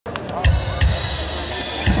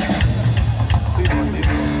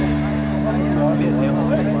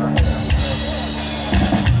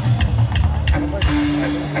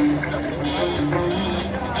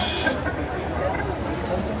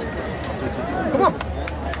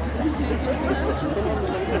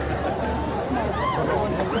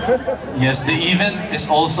Yes, the event is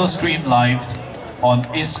also streamed live on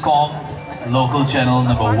ISCOM local channel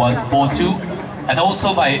number 142 and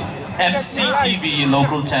also by MCTV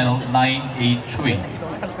local channel 983.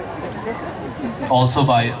 Also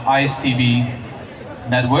by ICE TV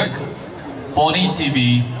Network, Bonnie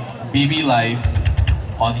TV, BB Live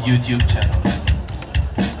on YouTube channel.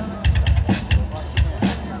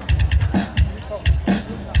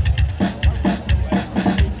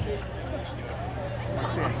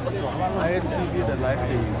 ISTV, the live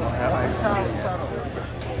TV, have ISTV.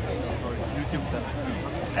 YouTube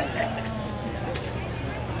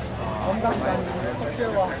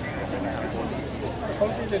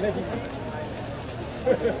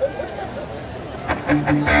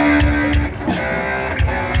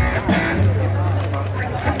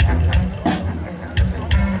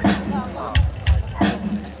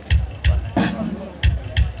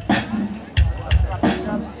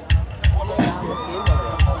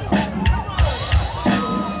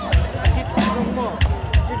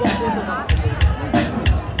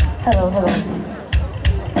Hello, hello.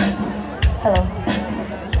 Hello.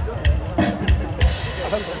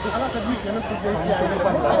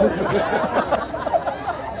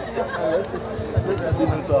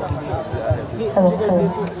 Hello, hello.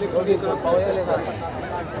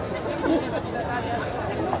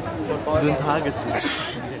 Sind Tageziel.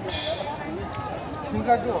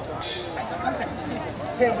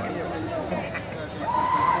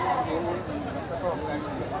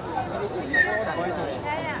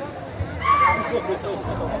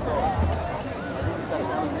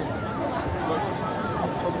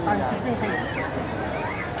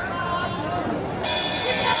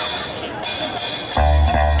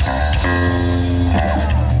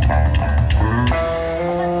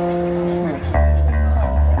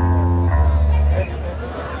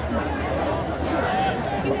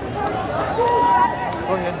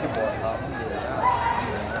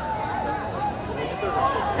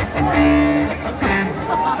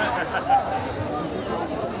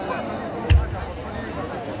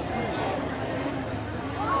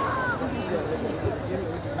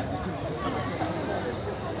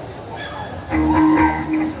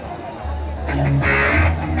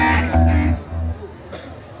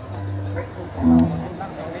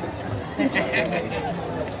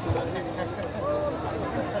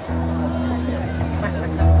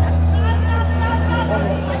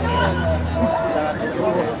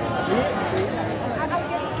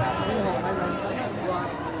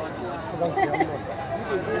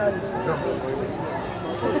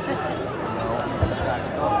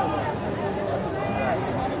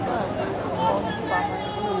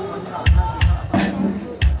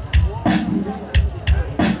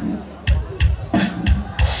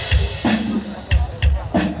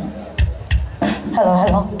 Hello,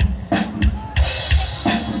 hello.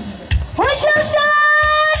 What's up, son?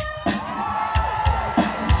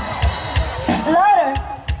 Louder.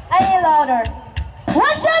 I need louder.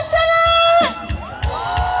 What's up, son?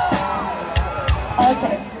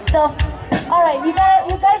 Okay. So, all right. You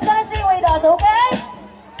guys gotta sing with us, okay?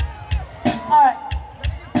 All right.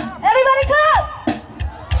 Everybody, clap.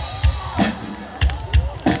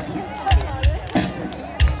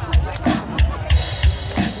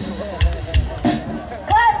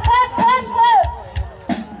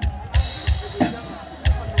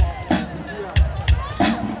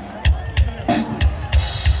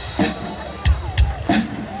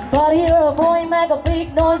 But you're a boy, make a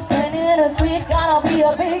big noise, playing in the street, gonna be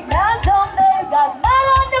a big man someday. Got mud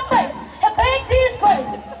on the face, a big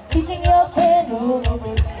disgrace, kicking your candle.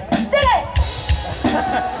 Sing it!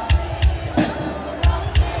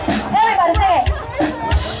 Everybody sing it!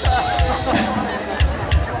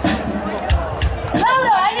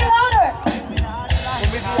 Louder, I need louder!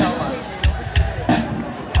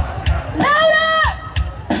 Louder!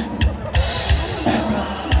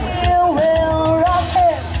 You will rock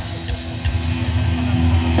it!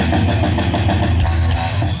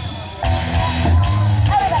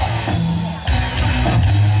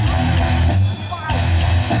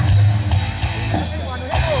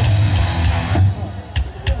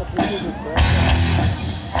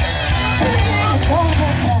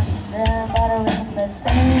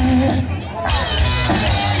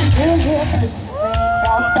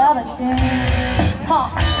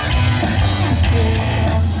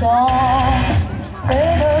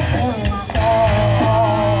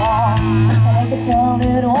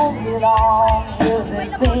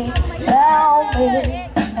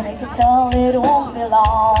 Tell it won't be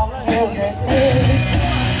long, here's it is.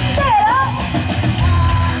 Say it up!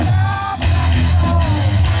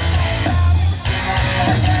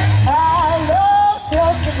 I love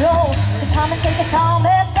rock and roll, so come and take a time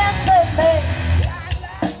and dance.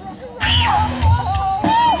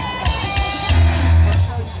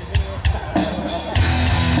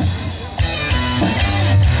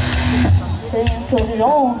 sing, cause it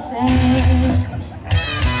don't sing.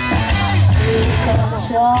 It's coming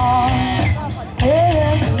strong,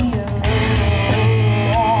 and me alone.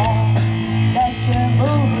 Next we're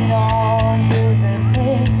moving on, here's a me,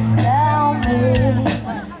 now me.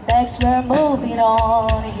 Next we're moving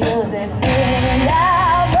on, here's a me,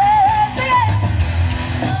 now me.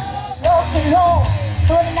 Rock and roll,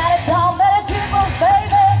 putting out a down, better jukebox,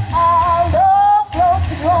 baby. I love rock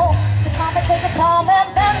and roll, so come and take a time and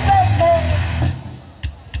dance with me.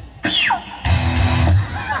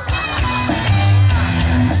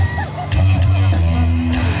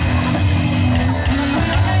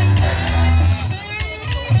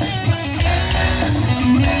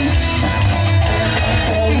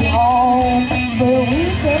 Stay home, where we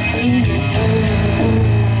can be alone.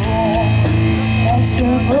 Next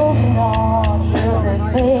we're moving on, here's a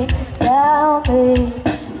me, now me.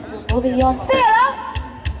 Moving on, sing it out.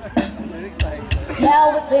 Now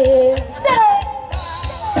with this, sing it.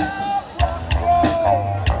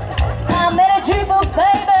 I'm in a jukebox,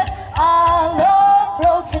 baby. I love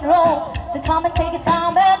rock and roll, so come and take a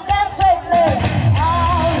time and dance with me. I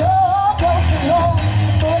love rock and roll,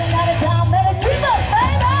 so putting out a time in a jukebox,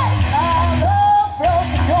 baby. I love rock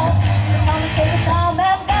and roll, so come and take a time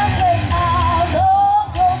and dance with me. I love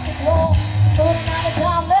rock and roll, so putting out a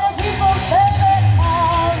time in a jukebox, baby. I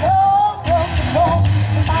love rock and roll,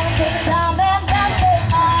 so come and take a time and dance with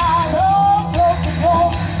me. I love rock and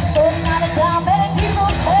roll, so putting out a time in a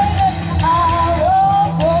jukebox, baby. I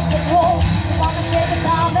love rock and roll, so come and take a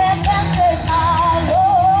time and dance with me. I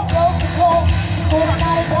love rock and roll, so putting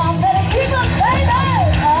out a time in a jukebox, baby.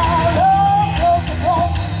 I love rock and roll,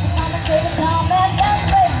 so come and take a time and dance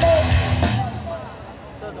with me.